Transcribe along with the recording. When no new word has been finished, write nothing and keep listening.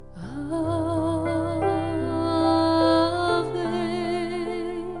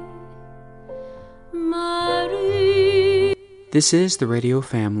This is the Radio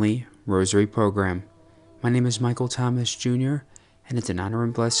Family Rosary Program. My name is Michael Thomas Jr., and it's an honor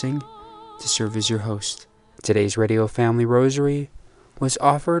and blessing to serve as your host. Today's Radio Family Rosary was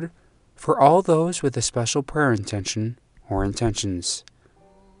offered for all those with a special prayer intention or intentions.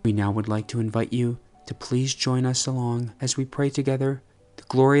 We now would like to invite you to please join us along as we pray together the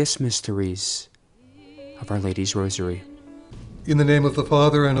glorious mysteries of Our Lady's Rosary. In the name of the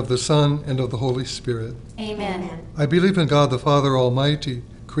Father, and of the Son, and of the Holy Spirit. Amen. I believe in God the Father Almighty,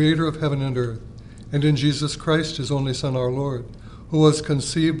 creator of heaven and earth, and in Jesus Christ, his only Son, our Lord, who was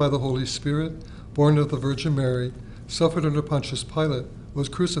conceived by the Holy Spirit, born of the Virgin Mary, suffered under Pontius Pilate, was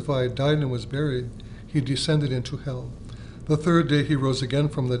crucified, died, and was buried. He descended into hell. The third day he rose again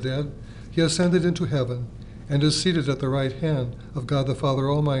from the dead. He ascended into heaven, and is seated at the right hand of God the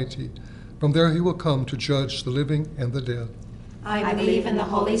Father Almighty. From there he will come to judge the living and the dead. I believe in the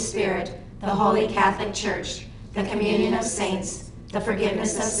Holy Spirit, the Holy Catholic Church, the communion of saints, the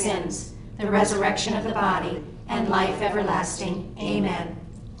forgiveness of sins, the resurrection of the body, and life everlasting. Amen.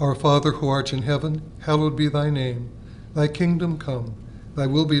 Our Father, who art in heaven, hallowed be thy name. Thy kingdom come, thy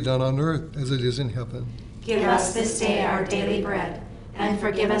will be done on earth as it is in heaven. Give us this day our daily bread, and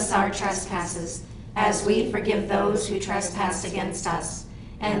forgive us our trespasses, as we forgive those who trespass against us.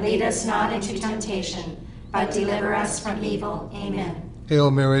 And lead us not into temptation, but deliver us from evil. Amen. Hail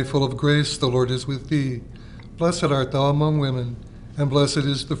Mary, full of grace, the Lord is with thee. Blessed art thou among women, and blessed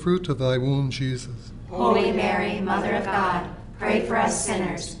is the fruit of thy womb, Jesus. Holy Mary, Mother of God, pray for us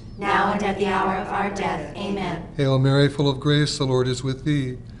sinners, now and at the hour of our death. Amen. Hail Mary, full of grace, the Lord is with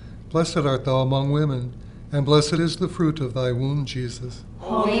thee. Blessed art thou among women, and blessed is the fruit of thy womb, Jesus.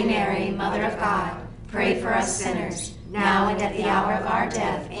 Holy Mary, Mother of God, pray for us sinners, now and at the hour of our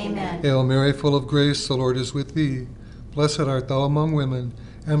death. Amen. Hail Mary, full of grace, the Lord is with thee. Blessed art thou among women,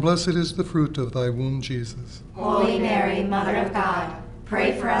 and blessed is the fruit of thy womb, Jesus. Holy Mary, Mother of God,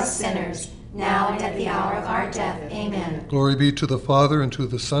 pray for us sinners, now and at the hour of our death. Amen. Glory be to the Father, and to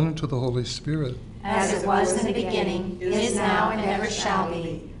the Son, and to the Holy Spirit. As it was in the beginning, is now, and ever shall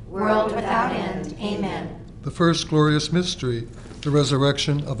be, world without end. Amen. The first glorious mystery, the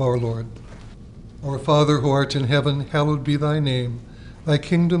resurrection of our Lord. Our Father, who art in heaven, hallowed be thy name. Thy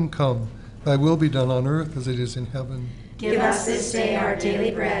kingdom come, thy will be done on earth as it is in heaven. Give us this day our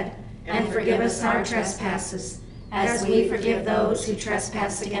daily bread, and forgive us our trespasses, as we forgive those who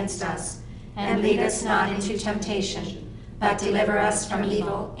trespass against us. And lead us not into temptation, but deliver us from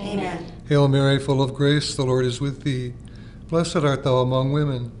evil. Amen. Hail Mary, full of grace, the Lord is with thee. Blessed art thou among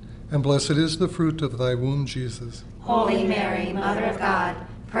women, and blessed is the fruit of thy womb, Jesus. Holy Mary, Mother of God,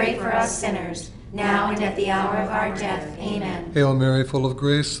 pray for us sinners, now and at the hour of our death. Amen. Hail Mary, full of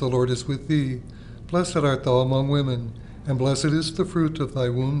grace, the Lord is with thee. Blessed art thou among women, and blessed is the fruit of thy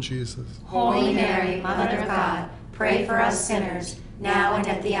womb, Jesus. Holy Mary, Mother of God, pray for us sinners, now and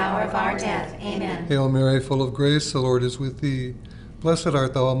at the hour of our death. Amen. Hail Mary, full of grace, the Lord is with thee. Blessed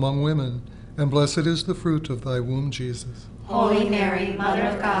art thou among women, and blessed is the fruit of thy womb, Jesus. Holy Mary, Mother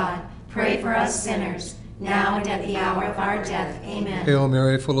of God, pray for us sinners, now and at the hour of our death. Amen. Hail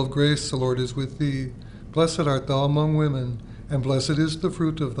Mary, full of grace, the Lord is with thee. Blessed art thou among women, and blessed is the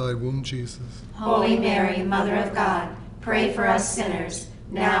fruit of thy womb, Jesus. Holy Mary, Mother of God, pray for us sinners,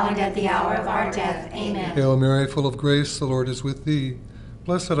 now and at the hour of our death. Amen. Hail Mary, full of grace, the Lord is with thee.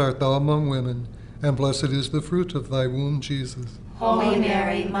 Blessed art thou among women, and blessed is the fruit of thy womb, Jesus. Holy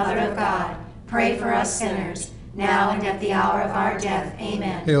Mary, Mother of God, pray for us sinners, now and at the hour of our death.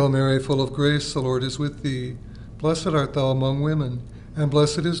 Amen. Hail Mary, full of grace, the Lord is with thee. Blessed art thou among women, and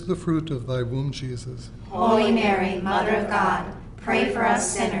blessed is the fruit of thy womb, Jesus. Holy Mary, Mother of God, pray for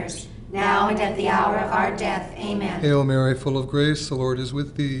us sinners, now and at the hour of our death. Amen. Hail Mary, full of grace, the Lord is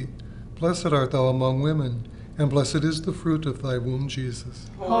with thee. Blessed art thou among women, and blessed is the fruit of thy womb, Jesus.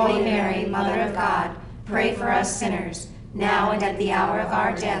 Holy Mary, Mother of God, pray for us sinners, now and at the hour of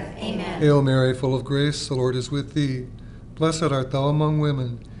our death. Amen. Hail Mary, full of grace, the Lord is with thee. Blessed art thou among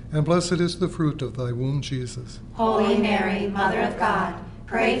women, and blessed is the fruit of thy womb, Jesus. Holy Mary, Mother of God,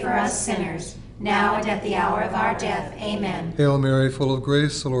 pray for us sinners, now and at the hour of our death. Amen. Hail Mary, full of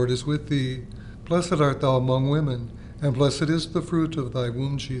grace, the Lord is with thee. Blessed art thou among women, and blessed is the fruit of thy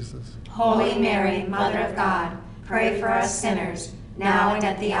womb, Jesus. Holy Mary, Mother of God, pray for us sinners, now and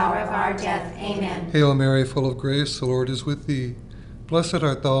at the hour of our death. Amen. Hail Mary, full of grace, the Lord is with thee. Blessed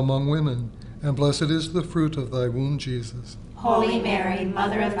art thou among women, and blessed is the fruit of thy womb, Jesus. Holy Mary,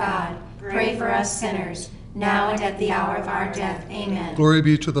 Mother of God, pray for us sinners, now and at the hour of our death. Amen. Glory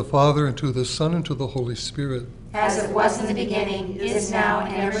be to the Father, and to the Son, and to the Holy Spirit. As it was in the beginning, is now,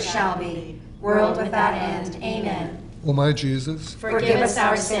 and ever shall be, world without end. Amen. O my Jesus, forgive us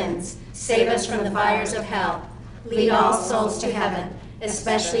our sins, save us from the fires of hell. Lead all souls to heaven,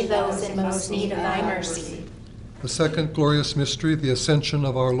 especially those in most need of thy mercy. The second glorious mystery, the Ascension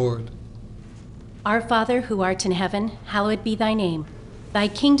of our Lord. Our Father, who art in heaven, hallowed be thy name. Thy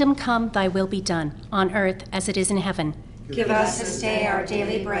kingdom come, thy will be done, on earth as it is in heaven. Give us this day our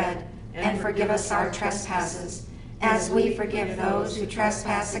daily bread, and forgive us our trespasses, as we forgive those who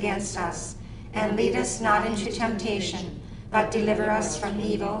trespass against us. And lead us not into temptation, but deliver us from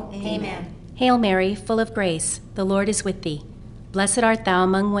evil. Amen. Hail Mary, full of grace, the Lord is with thee. Blessed art thou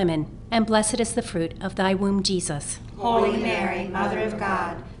among women, and blessed is the fruit of thy womb, Jesus. Holy Mary, Mother of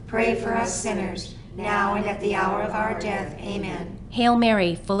God, pray for us sinners, now and at the hour of our death. Amen. Hail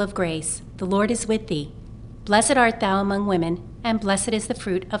Mary, full of grace, the Lord is with thee. Blessed art thou among women, and blessed is the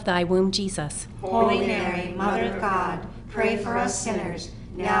fruit of thy womb, Jesus. Holy Mary, Mother of God, pray for us sinners,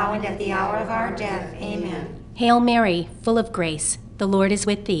 now and at the hour of our death. Amen. Hail Mary, full of grace, the Lord is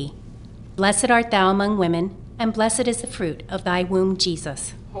with thee. Blessed art thou among women, and blessed is the fruit of thy womb,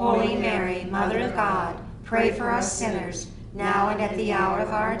 Jesus. Holy Mary, Mother of God, pray for us sinners, now and at the hour of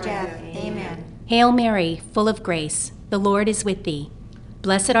our death. Amen. Hail Mary, full of grace, the Lord is with thee.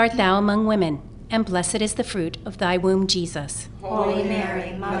 Blessed art thou among women, and blessed is the fruit of thy womb, Jesus. Holy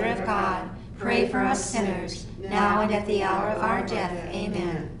Mary, Mother of God, pray for us sinners, now and at the hour of our death.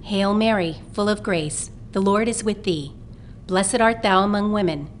 Amen. Hail Mary, full of grace, the Lord is with thee. Blessed art thou among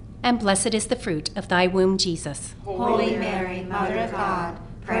women, and blessed is the fruit of thy womb, Jesus. Holy Mary, Mother of God,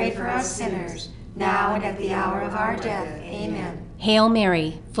 pray for us sinners, now and at the hour of our death. Amen. Hail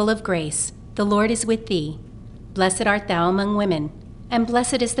Mary, full of grace, the Lord is with thee. Blessed art thou among women, and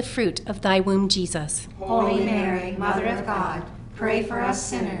blessed is the fruit of thy womb, Jesus. Holy Mary, Mother of God, pray for us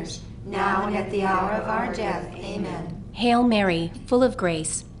sinners, now and at the hour of our death. Amen. Hail Mary, full of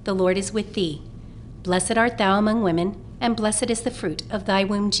grace, the Lord is with thee. Blessed art thou among women, and blessed is the fruit of thy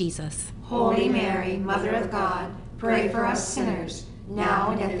womb, Jesus. Holy Mary, Mother of God, pray for us sinners,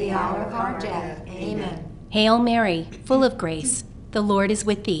 now and at the hour of our death. Amen. Hail Mary, full of grace, the Lord is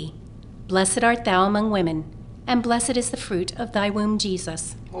with thee. Blessed art thou among women, and blessed is the fruit of thy womb,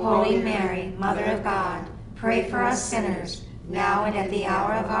 Jesus. Holy Mary, Mother of God, pray for us sinners, now and at the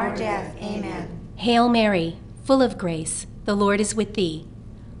hour of our death. Amen. Hail Mary, full of grace, the Lord is with thee.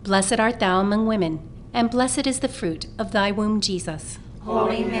 Blessed art thou among women, and blessed is the fruit of thy womb, Jesus.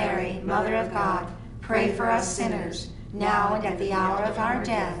 Holy Mary, Mother of God, pray for us sinners, now and at the hour of our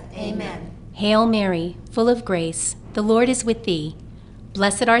death. Amen. Hail Mary, full of grace, the Lord is with thee.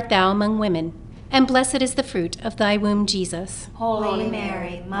 Blessed art thou among women, and blessed is the fruit of thy womb, Jesus. Holy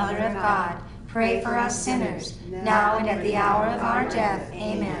Mary, Mother of God, pray for us sinners, now and at the hour of our death.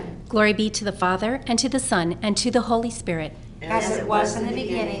 Amen. Glory be to the Father, and to the Son, and to the Holy Spirit. As it was in the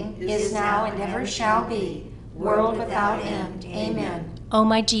beginning, is now, and ever shall be, world without end. Amen. O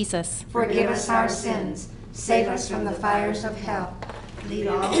my Jesus, forgive us our sins, save us from the fires of hell, lead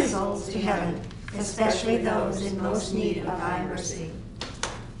all souls to heaven, especially those in most need of thy mercy.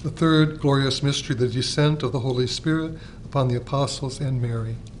 The third glorious mystery, the descent of the Holy Spirit upon the apostles and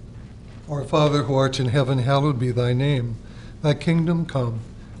Mary. Our Father, who art in heaven, hallowed be thy name. Thy kingdom come,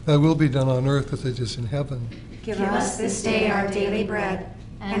 thy will be done on earth as it is in heaven. Give us this day our daily bread,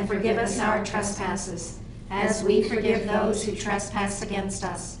 and forgive us our trespasses, as we forgive those who trespass against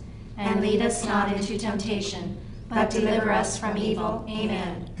us. And lead us not into temptation, but deliver us from evil.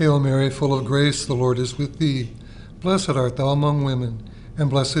 Amen. Hail Mary, full of grace, the Lord is with thee. Blessed art thou among women, and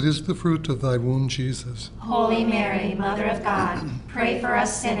blessed is the fruit of thy womb, Jesus. Holy Mary, Mother of God, pray for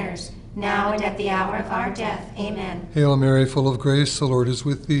us sinners, now and at the hour of our death. Amen. Hail Mary, full of grace, the Lord is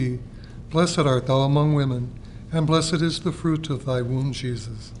with thee. Blessed art thou among women, and blessed is the fruit of thy womb,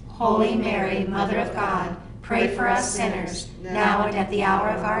 Jesus. Holy Mary, Mother of God, pray for us sinners, now and at the hour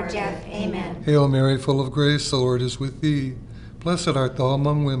of our death. Amen. Hail Mary, full of grace, the Lord is with thee. Blessed art thou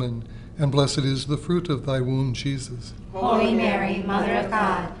among women, and blessed is the fruit of thy womb, Jesus. Holy Mary, Mother of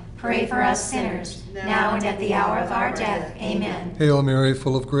God, pray for us sinners, now and at the hour of our death. Amen. Hail Mary,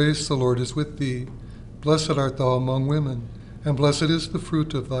 full of grace, the Lord is with thee. Blessed art thou among women, and blessed is the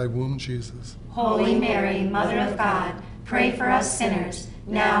fruit of thy womb, Jesus. Holy Mary, Mother of God, pray for us sinners,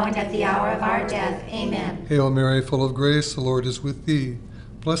 now and at the hour of our death. Amen. Hail Mary, full of grace, the Lord is with thee.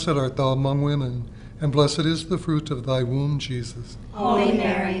 Blessed art thou among women, and blessed is the fruit of thy womb, Jesus. Holy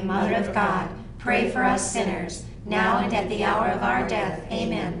Mary, Mother of God, pray for us sinners, now and at the hour of our death.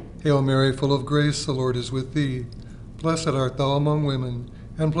 Amen. Hail Mary, full of grace, the Lord is with thee. Blessed art thou among women,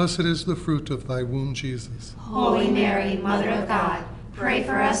 and blessed is the fruit of thy womb, Jesus. Holy Mary, Mother of God, pray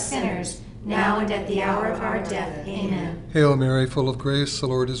for us sinners, now and at the hour of our death. Amen. Hail Mary, full of grace, the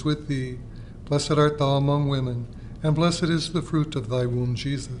Lord is with thee. Blessed art thou among women, and blessed is the fruit of thy womb,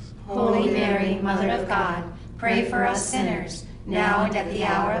 Jesus. Holy Mary, Mother of God, pray for us sinners, now and at the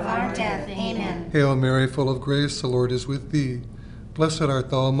hour of our death. Amen. Hail Mary, full of grace, the Lord is with thee. Blessed art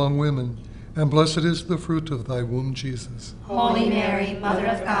thou among women, and blessed is the fruit of thy womb, Jesus. Holy Mary, Mother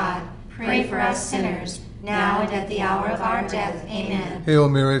of God, pray for us sinners, now and at the hour of our death. Amen. Hail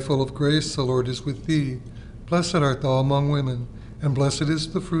Mary, full of grace, the Lord is with thee. Blessed art thou among women, and blessed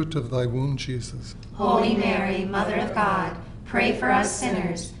is the fruit of thy womb, Jesus. Holy Mary, Mother of God, pray for us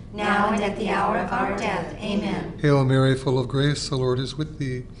sinners, now and at the hour of our death. Amen. Hail Mary, full of grace, the Lord is with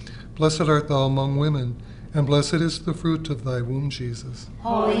thee. Blessed art thou among women, and blessed is the fruit of thy womb, Jesus.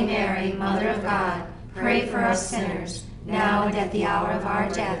 Holy Mary, Mother of God, pray for us sinners, now and at the hour of our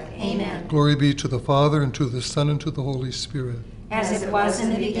death. Amen. Glory be to the Father, and to the Son, and to the Holy Spirit. As it was in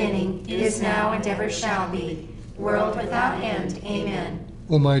the beginning, is now, and ever shall be, world without end. Amen.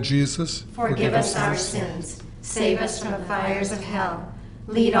 O my Jesus, Forgive us our sins, save us from the fires of hell,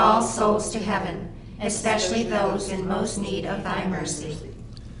 lead all souls to heaven, especially those in most need of thy mercy.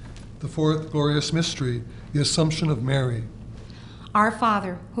 The fourth glorious mystery, the Assumption of Mary. Our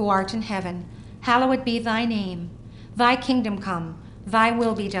Father, who art in heaven, hallowed be thy name. Thy kingdom come, thy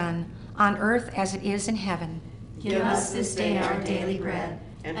will be done, on earth as it is in heaven. Give us this day our daily bread,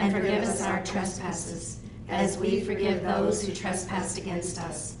 and forgive us our trespasses, as we forgive those who trespass against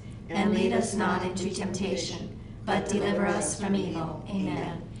us. And lead us not into temptation, but deliver us from evil.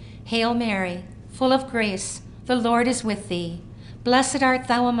 Amen. Hail Mary, full of grace, the Lord is with thee. Blessed art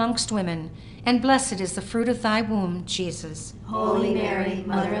thou amongst women, and blessed is the fruit of thy womb, Jesus. Holy Mary,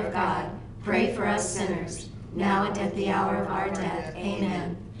 Mother of God, pray for us sinners, now and at the hour of our death.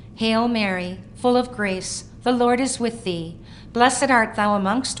 Amen. Hail Mary, full of grace, the Lord is with thee. Blessed art thou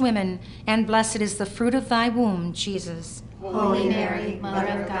amongst women, and blessed is the fruit of thy womb, Jesus. Holy Mary,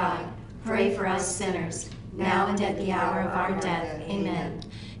 Mother of God, pray for us sinners, now and at the hour of our death. Amen.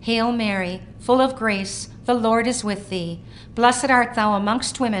 Hail Mary, full of grace, the Lord is with thee. Blessed art thou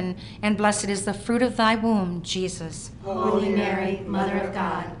amongst women, and blessed is the fruit of thy womb, Jesus. Holy Mary, Mother of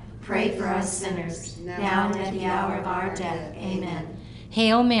God, pray for us sinners, now and at the hour of our death. Amen.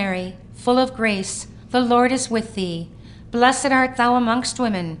 Hail Mary, full of grace, the Lord is with thee. Blessed art thou amongst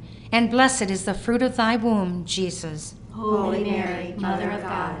women, and blessed is the fruit of thy womb, Jesus. Holy Mary, Mother of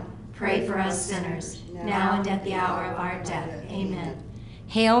God, pray for us sinners, now and at the hour of our death. Amen.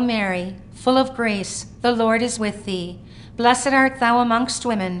 Hail Mary, full of grace, the Lord is with thee. Blessed art thou amongst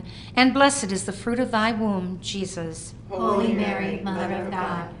women, and blessed is the fruit of thy womb, Jesus. Holy Mary, Mother of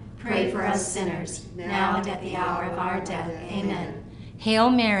God, pray for us sinners, now and at the hour of our death. Amen. Hail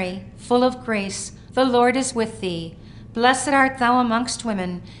Mary, full of grace, the Lord is with thee. Blessed art thou amongst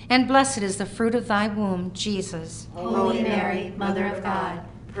women, and blessed is the fruit of thy womb, Jesus. Holy Mary, Mother of God,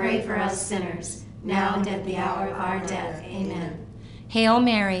 pray for us sinners, now and at the hour of our death. Amen. Hail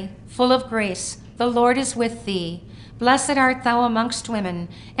Mary, full of grace, the Lord is with thee. Blessed art thou amongst women,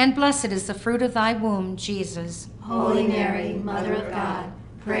 and blessed is the fruit of thy womb, Jesus. Holy Mary, Mother of God,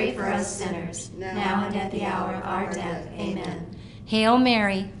 pray for us sinners, now and at the hour of our death. Amen. Hail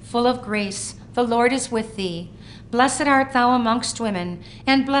Mary, full of grace, the Lord is with thee. Blessed art thou amongst women,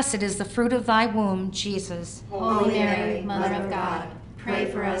 and blessed is the fruit of thy womb, Jesus. Holy Mary, Mother of God, pray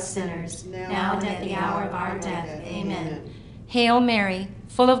for us sinners, now and at the hour of our death. Amen. Hail Mary,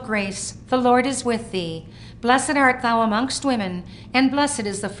 full of grace, the Lord is with thee. Blessed art thou amongst women, and blessed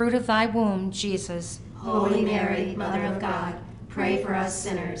is the fruit of thy womb, Jesus. Holy Mary, Mother of God, pray for us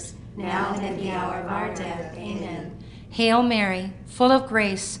sinners, now and at the hour of our death. Amen. Hail Mary, full of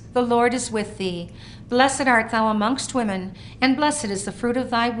grace, the Lord is with thee. Blessed art thou amongst women, and blessed is the fruit of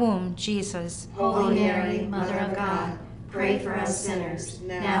thy womb, Jesus. Holy Mary, Mother of God, pray for us sinners,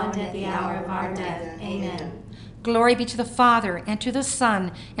 now and at the hour of our death. Amen. Glory be to the Father, and to the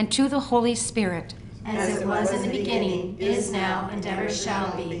Son, and to the Holy Spirit. As it was in the beginning, is now, and ever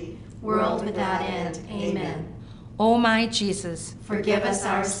shall be, world without end. Amen. O my Jesus, forgive us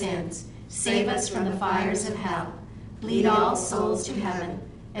our sins, save us from the fires of hell, lead all souls to heaven,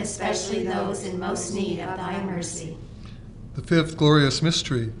 especially those in most need of thy mercy. The fifth glorious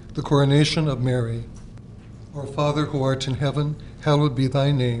mystery, the coronation of Mary. Our Father who art in heaven, hallowed be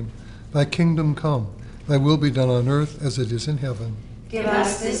thy name. Thy kingdom come, thy will be done on earth as it is in heaven. Give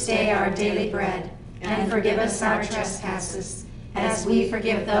us this day our daily bread, and forgive us our trespasses, as we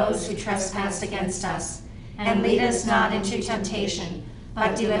forgive those who trespass against us. And lead us not into temptation,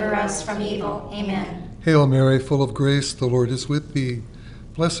 but deliver us from evil. Amen. Hail Mary, full of grace, the Lord is with thee.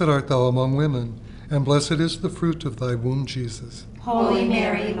 Blessed art thou among women, and blessed is the fruit of thy womb, Jesus. Holy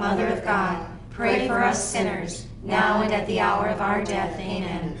Mary, Mother of God, pray for us sinners, now and at the hour of our death.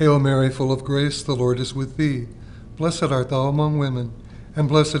 Amen. Hail Mary, full of grace, the Lord is with thee. Blessed art thou among women, and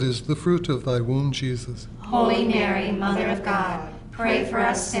blessed is the fruit of thy womb, Jesus. Holy Mary, Mother of God, pray for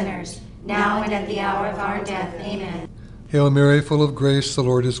us sinners, now and at the hour of our death. Amen. Hail Mary, full of grace, the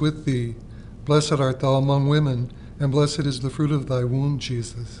Lord is with thee. Blessed art thou among women, and blessed is the fruit of thy womb,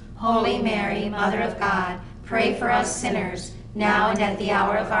 Jesus. Holy Mary, Mother of God, pray for us sinners, now and at the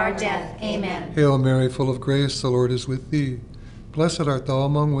hour of our death. Amen. Hail Mary, full of grace, the Lord is with thee. Blessed art thou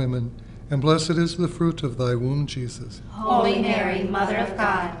among women, and blessed is the fruit of thy womb, Jesus. Holy Mary, Mother of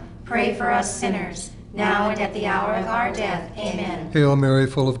God, pray for us sinners, now and at the hour of our death. Amen. Hail Mary,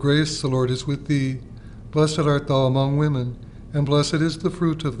 full of grace, the Lord is with thee. Blessed art thou among women, and blessed is the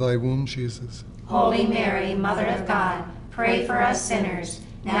fruit of thy womb, Jesus. Holy Mary, Mother of God, pray for us sinners,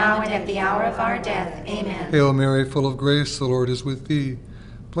 now and at the hour of our death. Amen. Hail Mary, full of grace, the Lord is with thee.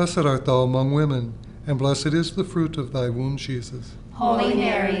 Blessed art thou among women, and blessed is the fruit of thy womb, Jesus. Holy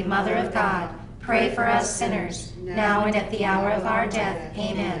Mary, Mother of God, pray for us sinners, now and at the hour of our death.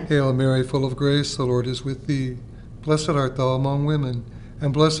 Amen. Hail Mary, full of grace, the Lord is with thee. Blessed art thou among women,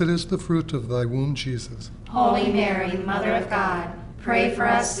 and blessed is the fruit of thy womb, Jesus. Holy Mary, Mother of God, pray for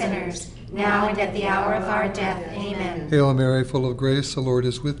us sinners, now and at the hour of our death. Amen. Hail Mary, full of grace, the Lord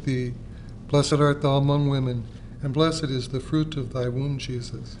is with thee. Blessed art thou among women, and blessed is the fruit of thy womb,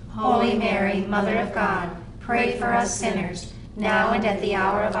 Jesus. Holy Mary, Mother of God, pray for us sinners, now and at the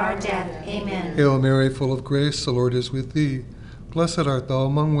hour of our death. Amen. Hail Mary, full of grace, the Lord is with thee. Blessed art thou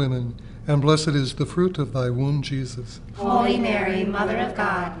among women, and blessed is the fruit of thy womb, Jesus. Holy Mary, Mother of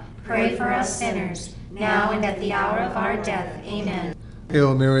God, pray for us sinners, now and at the hour of our death. Amen.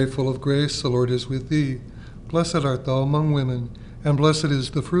 Hail Mary, full of grace, the Lord is with thee. Blessed art thou among women, and blessed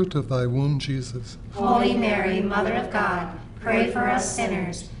is the fruit of thy womb, Jesus. Holy Mary, Mother of God, pray for us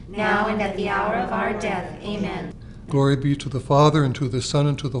sinners, now and at the hour of our death. Amen. Glory be to the Father, and to the Son,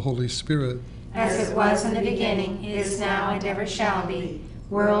 and to the Holy Spirit. As it was in the beginning, is now, and ever shall be,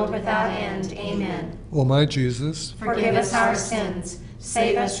 world without end. Amen. O my Jesus, Forgive us our sins,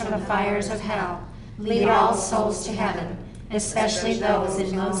 save us from the fires of hell, lead all souls to heaven, especially those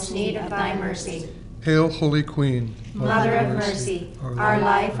in most need of thy mercy. Hail, Holy Queen, Mother of mercy, our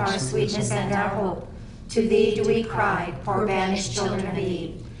life, our sweetness, and our hope, to thee do we cry, poor banished children of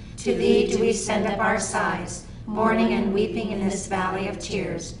Eve. To thee do we send up our sighs, mourning and weeping in this valley of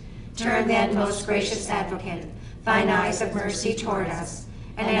tears. Turn then, most gracious Advocate, thine eyes of mercy toward us,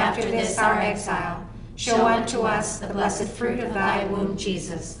 and after this our exile, show unto us the blessed fruit of thy womb,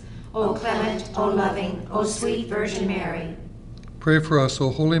 Jesus. O clement, O loving, O sweet Virgin Mary, pray for us, O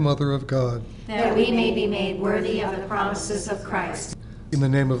Holy Mother of God. that we may be made worthy of the promises of Christ. In the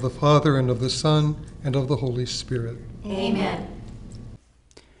name of the Father, and of the Son, and of the Holy Spirit. Amen.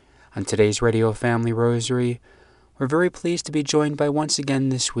 On today's Radio Family Rosary, we're very pleased to be joined by once again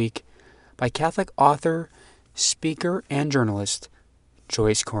this week by Catholic author, speaker, and journalist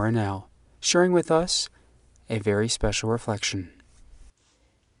Joyce Coronel, sharing with us a very special reflection.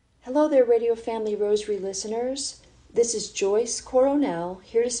 Hello there, Radio Family Rosary listeners. This is Joyce Coronel,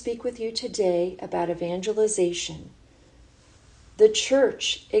 here to speak with you today about evangelization. The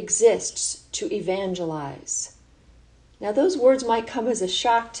church exists to evangelize. Now, those words might come as a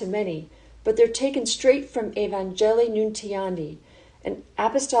shock to many, but they're taken straight from Evangelii Nuntiandi, an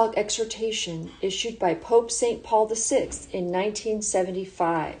apostolic exhortation issued by Pope St. Paul VI in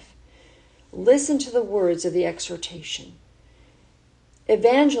 1975. Listen to the words of the exhortation.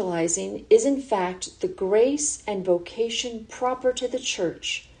 Evangelizing is in fact the grace and vocation proper to the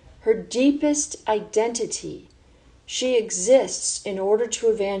Church, her deepest identity. She exists in order to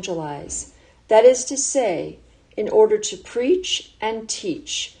evangelize, that is to say, in order to preach and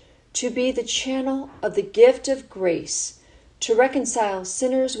teach, to be the channel of the gift of grace, to reconcile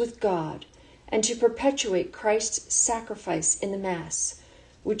sinners with God, and to perpetuate Christ's sacrifice in the Mass,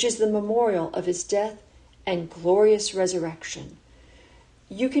 which is the memorial of his death and glorious resurrection.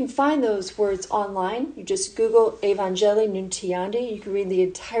 You can find those words online. You just Google Evangelii Nuntiandi. You can read the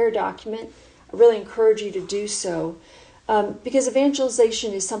entire document. I really encourage you to do so because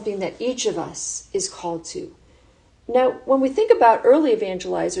evangelization is something that each of us is called to. Now, when we think about early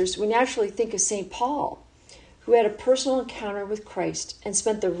evangelizers, we naturally think of St. Paul, who had a personal encounter with Christ and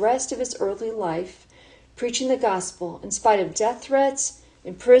spent the rest of his early life preaching the gospel in spite of death threats,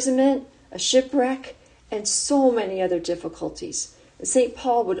 imprisonment, a shipwreck, and so many other difficulties. St.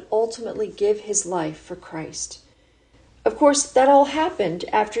 Paul would ultimately give his life for Christ. Of course, that all happened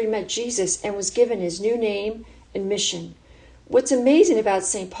after he met Jesus and was given his new name and mission. What's amazing about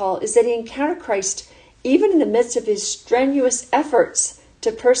St. Paul is that he encountered Christ even in the midst of his strenuous efforts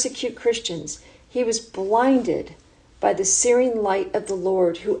to persecute Christians. He was blinded by the searing light of the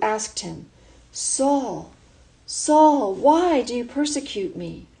Lord, who asked him, "Saul, Saul, why do you persecute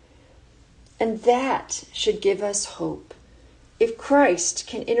me? And that should give us hope. If Christ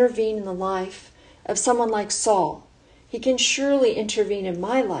can intervene in the life of someone like Saul, he can surely intervene in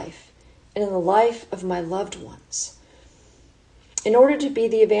my life and in the life of my loved ones. In order to be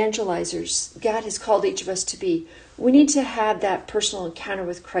the evangelizers God has called each of us to be, we need to have that personal encounter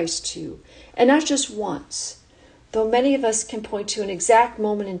with Christ too. And not just once, though many of us can point to an exact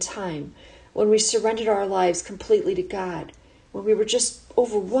moment in time when we surrendered our lives completely to God, when we were just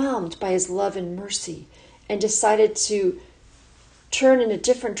overwhelmed by his love and mercy and decided to turn in a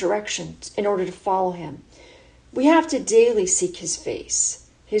different direction in order to follow him. We have to daily seek his face,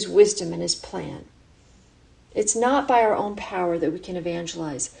 his wisdom, and his plan. It's not by our own power that we can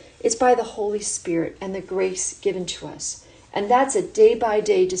evangelize. It's by the Holy Spirit and the grace given to us. And that's a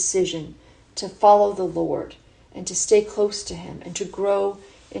day-by-day decision to follow the Lord and to stay close to him and to grow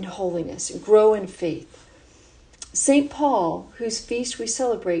in holiness and grow in faith. St. Paul, whose feast we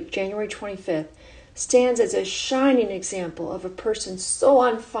celebrate January 25th, stands as a shining example of a person so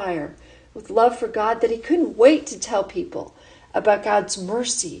on fire with love for God that he couldn't wait to tell people about God's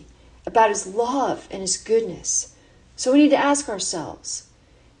mercy, about his love and his goodness. So we need to ask ourselves,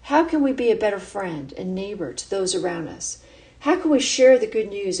 how can we be a better friend and neighbor to those around us? How can we share the good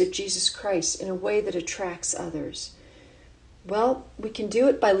news of Jesus Christ in a way that attracts others? Well, we can do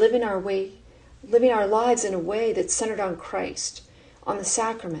it by living our lives in a way that's centered on Christ, on the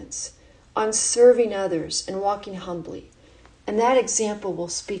sacraments, on serving others and walking humbly. And that example will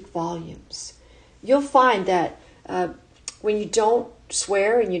speak volumes. You'll find that when you don't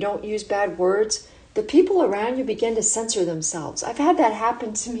swear and you don't use bad words, the people around you begin to censor themselves. I've had that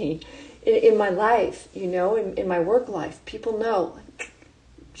happen to me in my life, in my work life. People know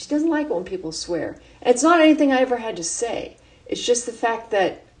she doesn't like it when people swear. And it's not anything I ever had to say. It's just the fact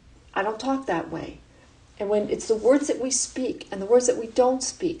that I don't talk that way. And when it's the words that we speak and the words that we don't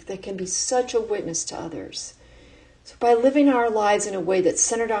speak that can be such a witness to others. So by living our lives in a way that's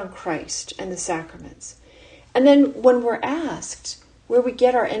centered on Christ and the sacraments. And then when we're asked where we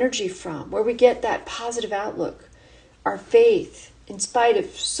get our energy from, where we get that positive outlook, our faith, in spite of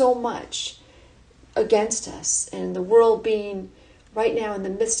so much against us and the world being right now in the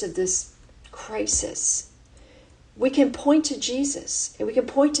midst of this crisis, we can point to Jesus and we can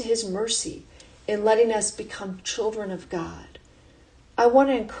point to his mercy in letting us become children of God. I want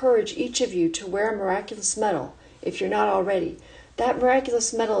to encourage each of you to wear a miraculous medal if you're not already. That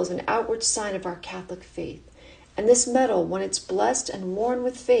miraculous medal is an outward sign of our Catholic faith. And this medal, when it's blessed and worn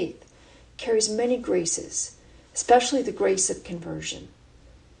with faith, carries many graces, especially the grace of conversion.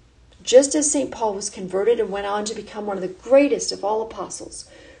 Just as St. Paul was converted and went on to become one of the greatest of all apostles,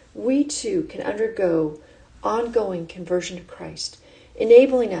 we too can undergo ongoing conversion to Christ,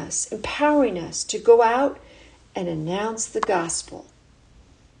 enabling us, empowering us to go out and announce the gospel.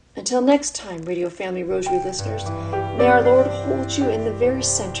 Until next time, Radio Family Rosary listeners, may our Lord hold you in the very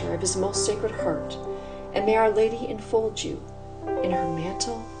center of his most sacred heart, and may Our Lady enfold you in her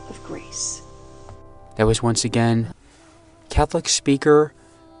mantle of grace. That was once again Catholic speaker,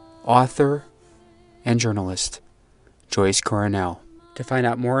 author, and journalist, Joyce Coronel. To find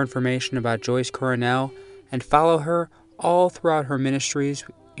out more information about Joyce Coronel and follow her all throughout her ministries,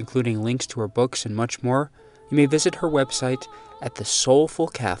 including links to her books and much more, you may visit her website at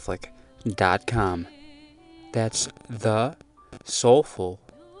thesoulfulcatholic.com. That's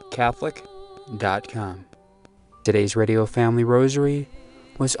thesoulfulcatholic.com. Today's Radio Family Rosary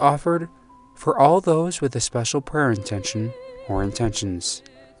was offered for all those with a special prayer intention or intentions.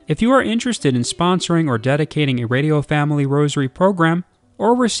 If you are interested in sponsoring or dedicating a Radio Family Rosary program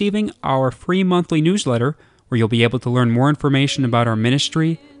or receiving our free monthly newsletter where you'll be able to learn more information about our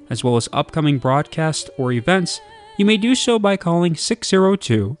ministry as well as upcoming broadcasts or events, you may do so by calling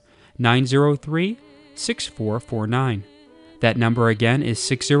 602-903-6449. That number again is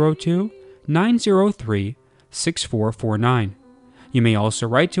 602-903-6449. You may also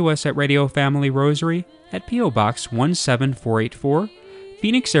write to us at Radio Family Rosary at P.O. Box 17484,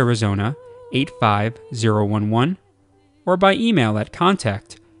 Phoenix, Arizona 85011, or by email at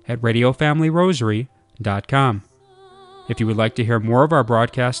contact@radiofamilyrosary.com. If you would like to hear more of our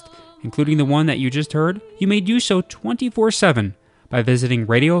broadcast, including the one that you just heard, you may do so 24/7 by visiting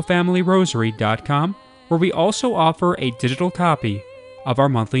radiofamilyrosary.com, where we also offer a digital copy of our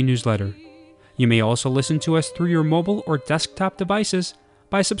monthly newsletter. You may also listen to us through your mobile or desktop devices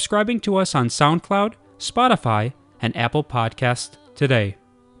by subscribing to us on SoundCloud, Spotify, and Apple Podcasts today.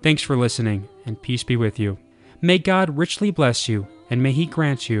 Thanks for listening, and peace be with you. May God richly bless you, and may he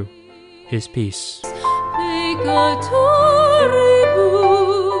grant you his peace.